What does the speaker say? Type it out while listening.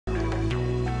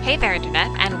Hey there,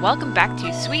 Internet, and welcome back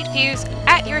to Sweet Fuse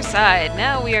at your side.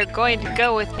 Now we are going to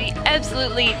go with the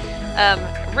absolutely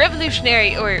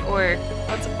revolutionary, or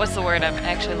what's the word I'm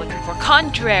actually looking for?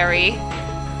 Contrary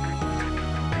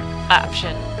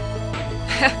option.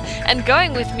 And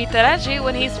going with Mitarashi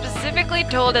when he specifically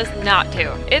told us not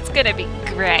to. It's gonna be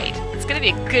great. It's gonna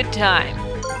be a good time.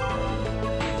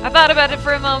 I thought about it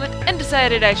for a moment and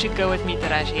decided I should go with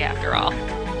Mitarashi after all.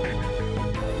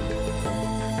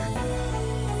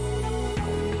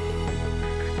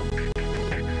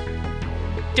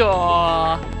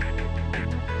 Duh.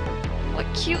 What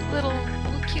cute little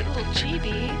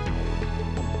chibi.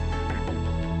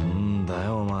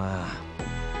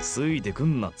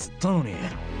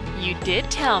 You did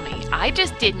tell me. I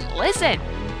just didn't listen.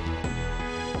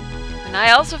 And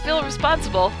I also feel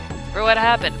responsible for what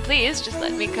happened. Please, just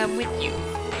let me come with you.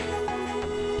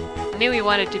 I knew he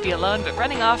wanted to be alone, but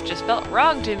running off just felt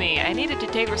wrong to me. I needed to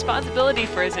take responsibility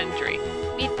for his injury.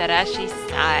 Mitarashi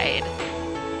sighed.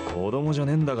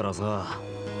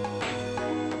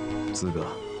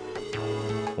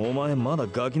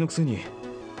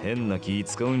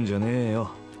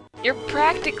 You're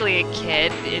practically a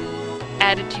kid in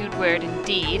attitude, word, and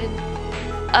deed, and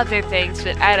other things,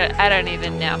 but I don't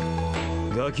even know.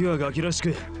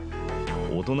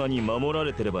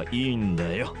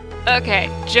 Okay,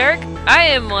 jerk, I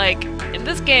am like, in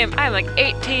this game, I'm like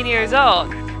 18 years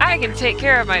old. I can take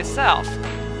care of myself.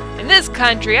 In this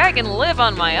country, I can live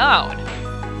on my own.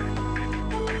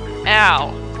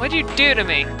 Ow, what'd you do to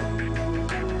me?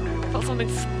 I felt something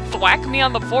thwack me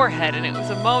on the forehead, and it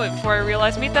was a moment before I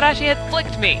realized Mitarashi had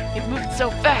flicked me. He'd moved so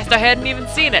fast I hadn't even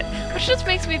seen it, which just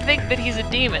makes me think that he's a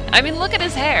demon. I mean, look at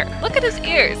his hair, look at his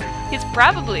ears. He's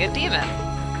probably a demon.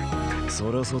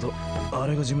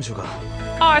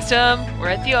 Awesome, we're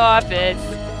at the office.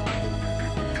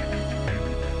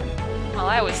 While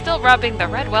I was still rubbing the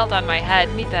red welt on my head,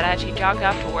 Mitarashi jogged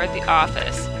off toward the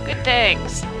office. Good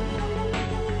things.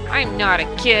 I'm not a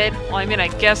kid. Well, I mean, I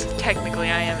guess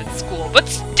technically I am in school, but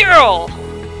still!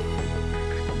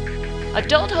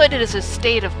 Adulthood is a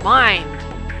state of mind,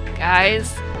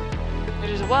 guys.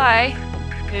 Which is why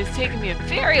it has taken me a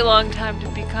very long time to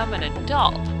become an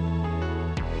adult.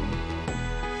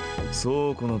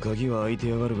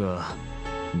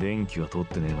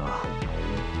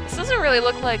 This doesn't really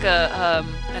look like an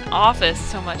office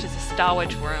so much as a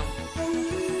stowage room.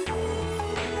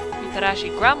 Mitarashi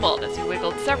grumbled as he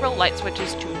wiggled several light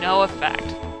switches to no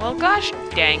effect. Well, gosh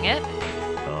dang it.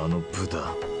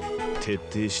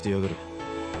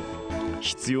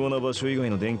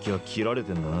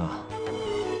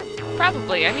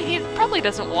 Probably. I mean, he probably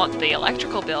doesn't want the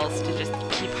electrical bills to just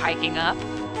keep hiking up.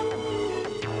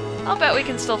 I'll bet we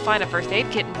can still find a first aid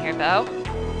kit in here, though.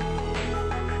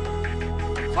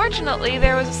 Fortunately,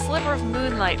 there was a sliver of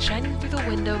moonlight shining through the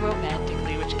window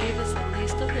romantically, which gave us at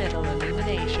least a little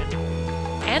illumination.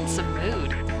 And some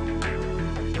mood.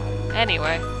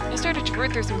 Anyway, I started to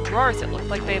root through some drawers that looked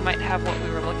like they might have what we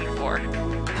were looking for.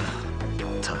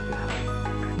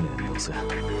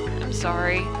 I'm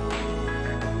sorry.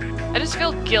 I just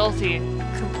feel guilty.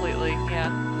 Completely, yeah.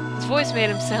 His voice made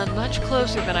him sound much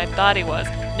closer than I thought he was.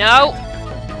 No!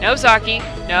 No, Saki!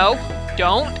 No!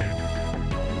 Don't!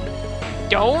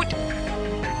 Don't!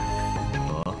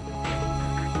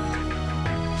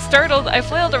 Startled, I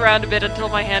flailed around a bit until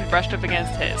my hand brushed up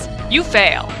against his. You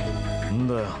fail!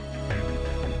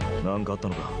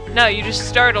 No, you just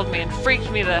startled me and freaked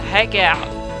me the heck out.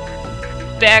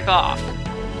 Back off.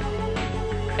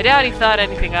 I doubt he thought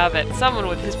anything of it. Someone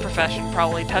with his profession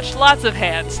probably touched lots of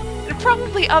hands. And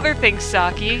probably other things,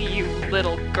 Saki, you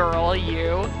little girl,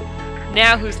 you.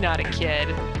 Now who's not a kid?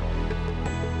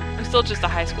 I'm still just a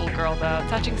high school girl, though.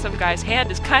 Touching some guy's hand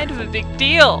is kind of a big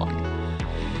deal.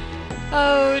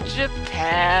 Oh,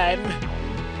 Japan.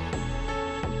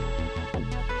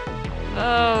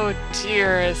 Oh,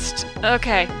 dearest.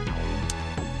 Okay.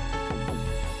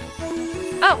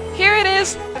 Oh, here it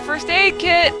is! The first aid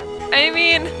kit! I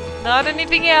mean, not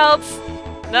anything else.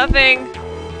 Nothing.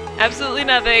 Absolutely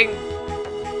nothing.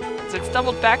 As I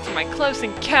stumbled back from my close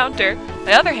encounter,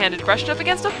 my other hand had brushed up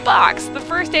against a box, the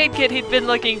first aid kit he'd been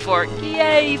looking for.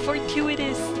 Yay,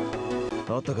 fortuitous.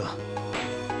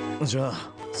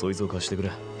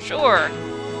 Sure.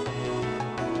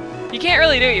 You can't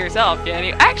really do it yourself, can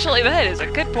you? Actually, that is a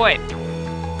good point.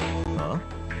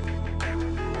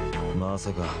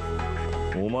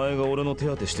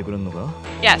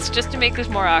 Yes, just to make this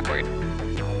more awkward.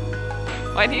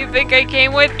 Why do you think I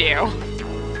came with you?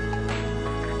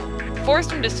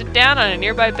 Forced him to sit down on a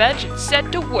nearby bench and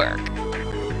set to work.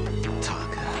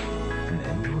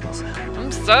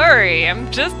 I'm sorry, I'm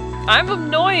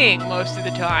annoying most of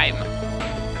the time.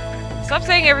 Stop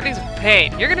saying everything's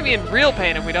pain. You're gonna be in real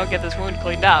pain if we don't get this wound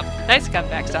cleaned up. Nice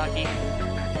comeback, Saki.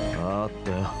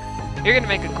 You're gonna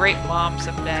make a great mom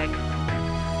someday.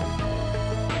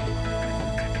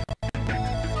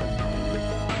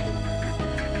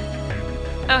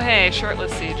 Oh hey,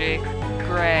 shirtless CG.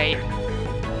 Great.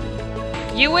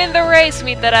 You win the race,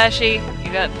 Mitarashi!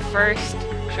 You got the first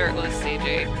shirtless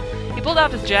CG. He pulled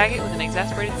off his jacket with an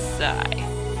exasperated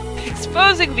sigh,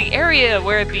 exposing the area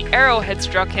where the arrow had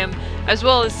struck him, as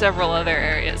well as several other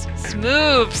areas.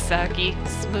 Smooth, Saki.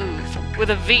 Smooth.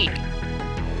 With a V.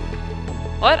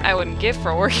 What I wouldn't give for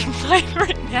a working life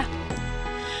right now.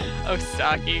 Oh,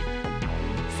 Saki.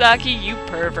 Saki, you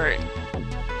pervert.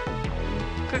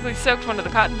 Quickly soaked one of the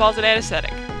cotton balls in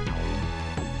anesthetic.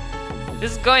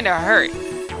 This is going to hurt.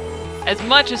 As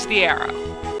much as the arrow.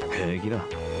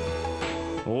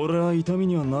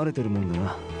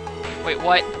 Wait,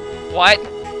 what? What?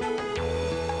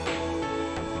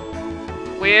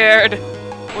 Weird.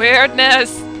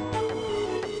 Weirdness.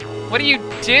 What do you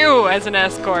do as an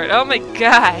escort? Oh my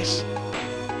gosh.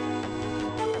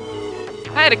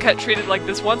 I had a cut treated like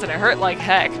this once and it hurt like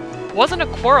heck. Wasn't a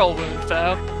quarrel wound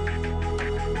though.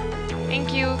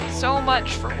 Thank you so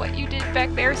much for what you did back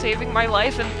there, saving my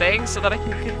life and things so that I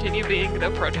can continue being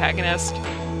the protagonist.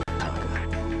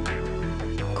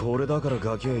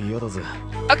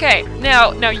 Okay,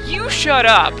 now you shut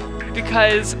up,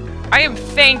 because I am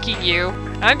thanking you,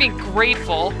 and I'm being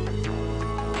grateful.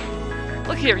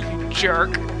 Look here, you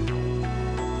jerk.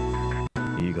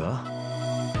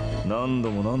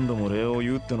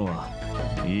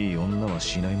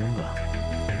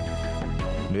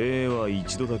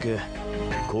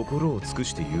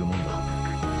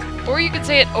 Or you could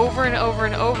say it over and over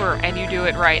and over, and you do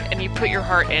it right, and you put your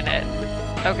heart in it.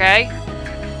 Okay?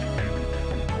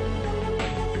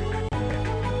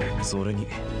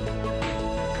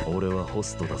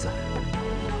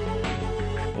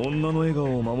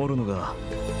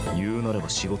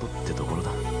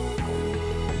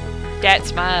 That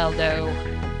smile, though.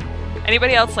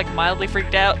 Anybody else, like, mildly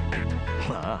freaked out?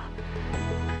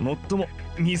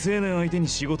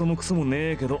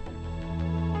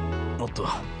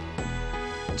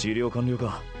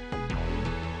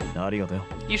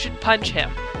 You should punch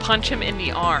him. Punch him in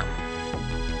the arm.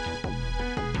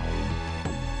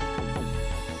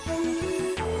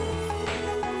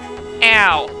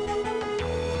 Ow!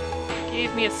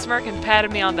 Gave me a smirk and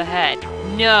patted me on the head.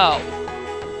 No!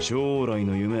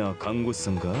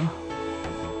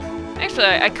 Actually,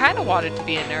 I kind of wanted to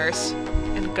be a nurse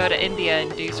and go to India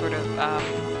and do sort of,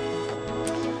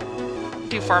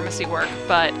 do pharmacy work,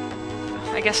 but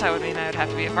I guess that would mean I would have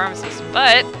to be a pharmacist.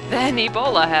 But then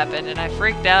Ebola happened and I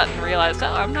freaked out and realized,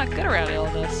 oh, I'm not good around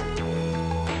illness.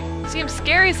 He seems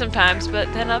scary sometimes, but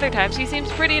then other times he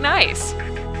seems pretty nice.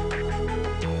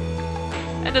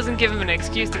 That doesn't give him an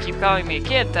excuse to keep calling me a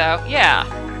kid, though. Yeah,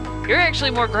 you're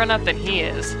actually more grown up than he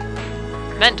is.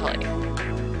 Mentally.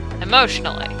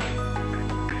 Emotionally.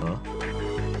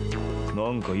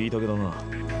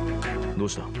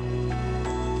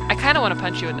 I kind of want to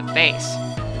punch you in the face.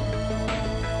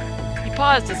 He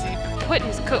paused as he put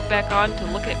his coat back on to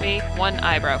look at me, one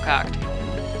eyebrow cocked.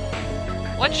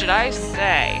 What should I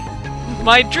say?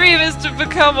 My dream is to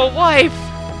become a wife!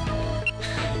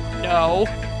 No.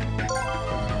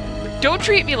 Don't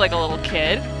treat me like a little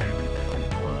kid.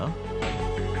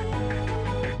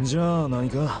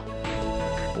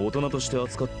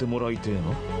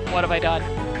 What have I done?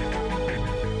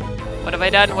 What have I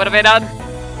done? What have I done?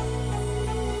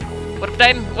 What have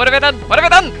I done? What have I done? What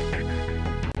have I done?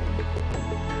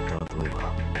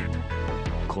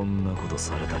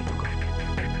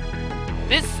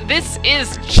 This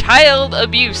is child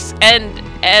abuse, and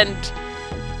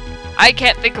I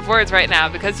can't think of words right now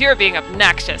because you're being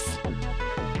obnoxious.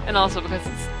 And also because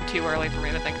it's too early for me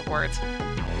to think of words.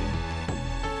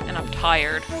 And I'm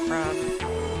tired from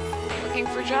looking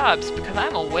for jobs because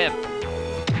I'm a wimp.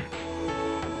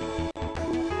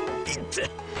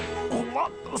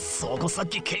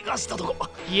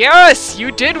 Yes,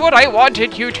 you did what I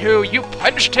wanted you to. You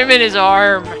punched him in his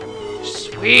arm.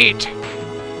 Sweet.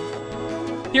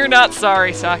 You're not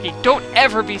sorry, Saki. Don't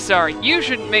ever be sorry. You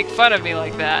shouldn't make fun of me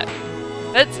like that.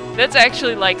 That's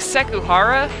actually like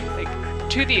Sekuhara, like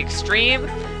to the extreme,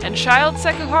 and child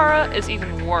Sekuhara is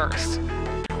even worse.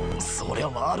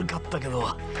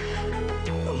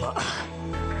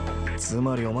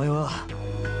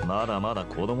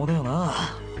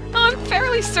 I'm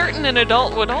fairly certain an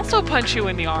adult would also punch you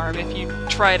in the arm if you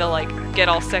try to, like, get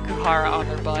all Sekuhara on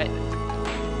their butt.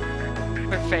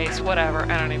 Their face, whatever,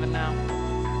 I don't even know.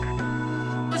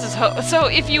 This is so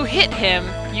if you hit him,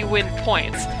 you win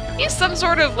points. He's some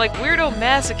sort of, like, weirdo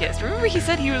masochist. Remember he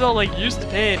said he was all, like, used to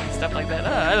pain and stuff like that.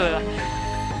 I don't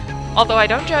know. Although I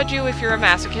don't judge you if you're a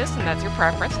masochist and that's your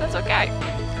preference, that's okay.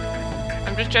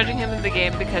 I'm just judging him in the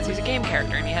game because he's a game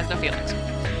character and he has no feelings.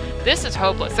 This is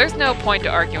hopeless. There's no point to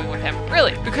arguing with him.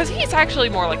 Really, because he's actually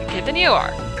more like a kid than you are.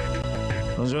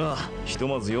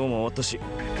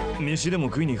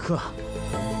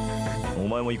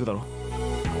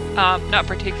 Not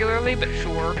particularly, but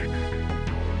sure.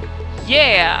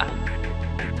 Yeah!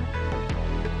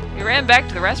 We ran back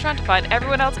to the restaurant to find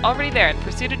everyone else already there and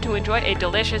proceeded to enjoy a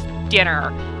delicious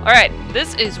dinner. Alright,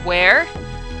 this is where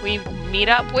we meet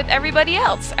up with everybody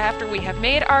else after we have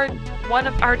made one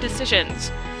of our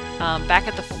decisions. Back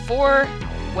at the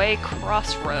four-way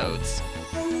crossroads.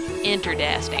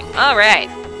 Interdasting.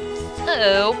 Alright.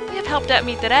 So, we have helped out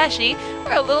Mitarashi.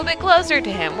 We're a little bit closer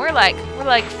to him. We're like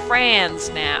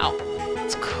friends now.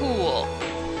 It's cool.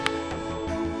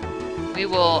 We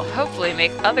will hopefully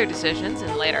make other decisions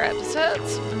in later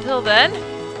episodes. Until then,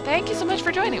 thank you so much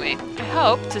for joining me. I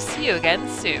hope to see you again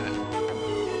soon.